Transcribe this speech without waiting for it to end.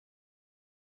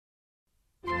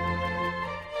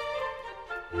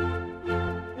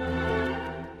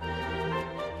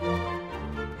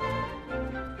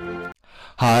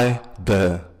Hi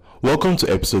there. Welcome to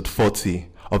episode 40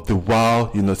 of the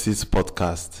Wow You Notice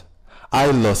podcast.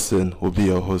 I, Lawson, will be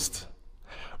your host.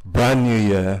 Brand new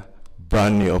year,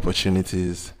 brand new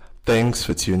opportunities. Thanks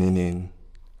for tuning in.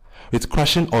 With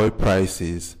crashing oil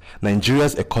prices,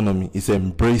 Nigeria's economy is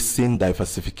embracing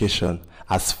diversification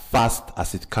as fast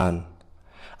as it can.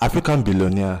 African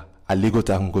billionaire Aliko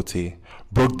Dangote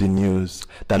broke the news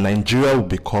that Nigeria will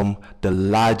become the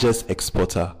largest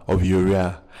exporter of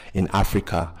urea in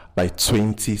Africa by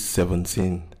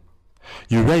 2017.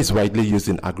 Urea is widely used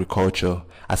in agriculture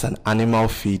as an animal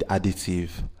feed additive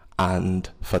and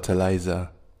fertilizer.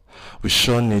 We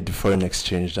sure need foreign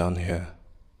exchange down here.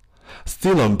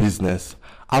 Still on business,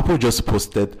 Apple just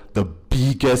posted the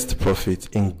biggest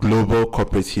profit in global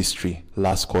corporate history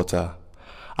last quarter.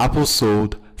 Apple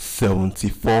sold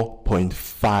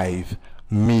 74.5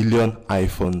 million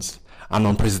iPhones, an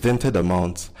unprecedented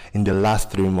amount in the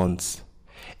last 3 months,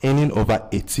 earning over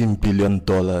 $18 billion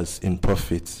in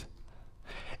profit.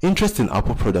 Interest in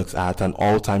Apple products are at an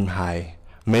all-time high,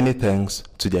 many thanks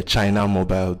to their China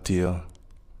mobile deal.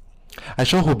 I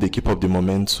sure hope they keep up the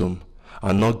momentum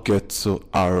and not get so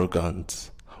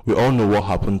arrogant. We all know what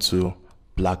happened to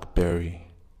BlackBerry.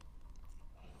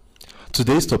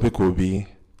 Today's topic will be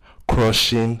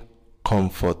crushing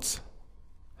comfort.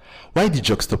 Why the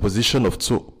juxtaposition of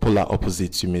two polar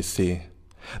opposites, you may say?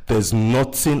 There's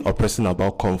nothing oppressing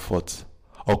about comfort,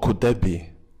 or could there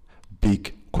be?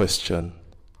 Big question.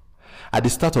 At the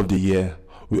start of the year,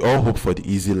 we all hope for the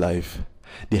easy life,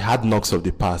 the hard knocks of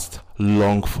the past,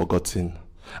 long forgotten,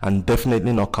 and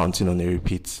definitely not counting on a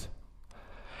repeat.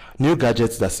 New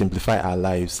gadgets that simplify our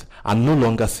lives are no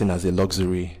longer seen as a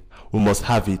luxury. We must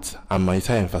have it, and might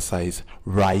I emphasize,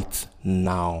 right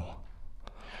now.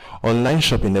 Online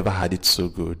shopping never had it so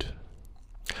good.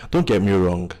 Don't get me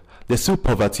wrong, there's still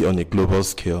poverty on a global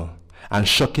scale, and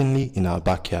shockingly in our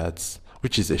backyards,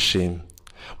 which is a shame.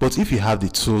 But if you have the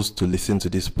tools to listen to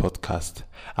this podcast,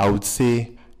 I would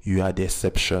say you are the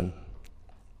exception.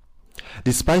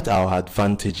 Despite our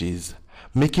advantages,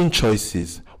 making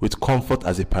choices with comfort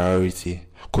as a priority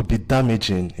could be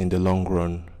damaging in the long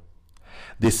run.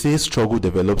 They say struggle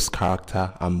develops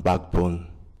character and backbone.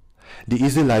 The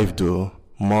easy life though,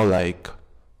 more like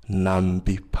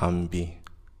namby-pamby.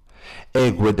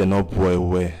 Egg where they not boil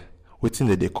well, wetin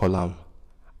they call am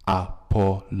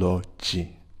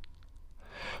apology.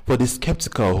 For the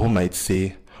skeptical who might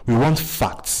say, we want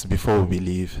facts before we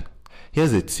believe,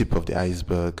 here's a tip of the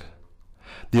iceberg.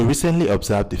 They recently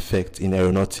observed the fact in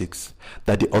aeronautics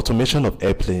that the automation of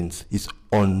airplanes is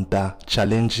under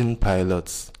challenging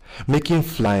pilots, making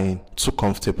flying too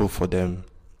comfortable for them.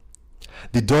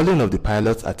 The dulling of the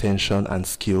pilot's attention and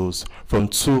skills from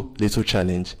too little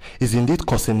challenge is indeed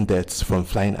causing deaths from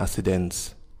flying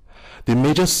accidents. The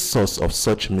major source of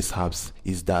such mishaps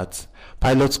is that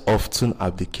pilots often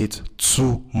abdicate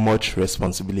too much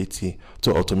responsibility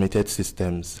to automated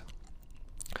systems.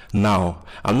 Now,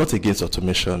 I'm not against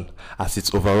automation, as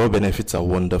its overall benefits are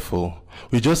wonderful.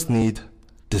 We just need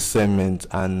discernment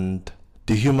and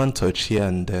the human touch here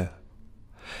and there.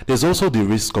 There's also the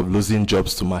risk of losing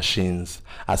jobs to machines,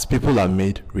 as people are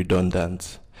made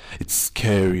redundant. It's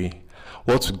scary.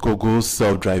 What with Google's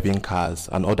self-driving cars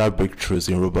and other breakthroughs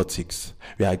in robotics,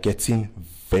 we are getting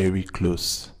very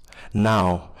close.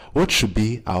 Now, what should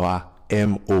be our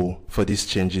MO for these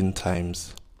changing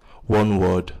times? One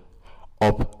word: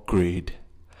 upgrade.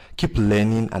 Keep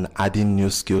learning and adding new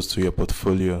skills to your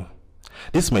portfolio.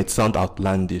 This might sound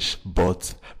outlandish,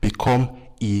 but become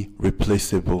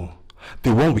irreplaceable.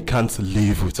 The one we can't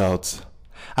live without.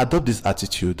 Adopt this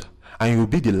attitude, and you will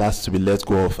be the last to be let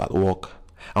go of at work.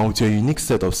 And with your unique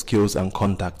set of skills and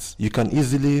contacts, you can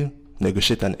easily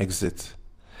negotiate an exit.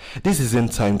 This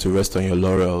isn't time to rest on your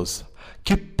laurels.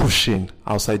 Keep pushing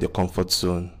outside your comfort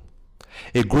zone.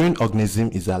 A growing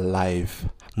organism is alive.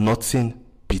 Nothing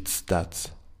beats that.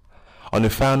 On a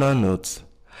final note,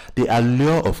 the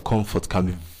allure of comfort can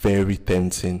be very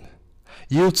tempting.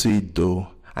 Yield to it though,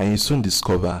 and you soon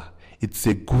discover it's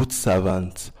a good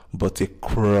servant, but a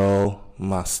cruel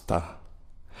master.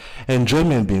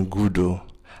 Enjoyment being good though,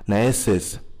 na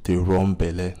excess the wrong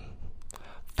belle.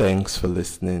 Thanks for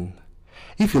listening.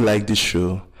 If you like this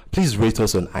show, please rate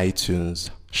us on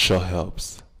iTunes. Sure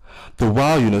helps. The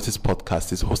Wow You Notice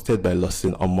podcast is hosted by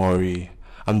Lawson Omori.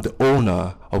 I'm the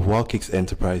owner of Wow Cakes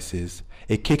Enterprises,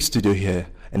 a cake studio here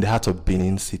in the heart of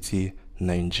Benin City,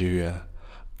 Nigeria.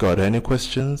 Got any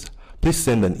questions? Please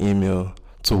send an email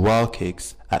to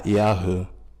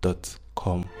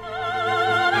wowcakes@yahoo.com.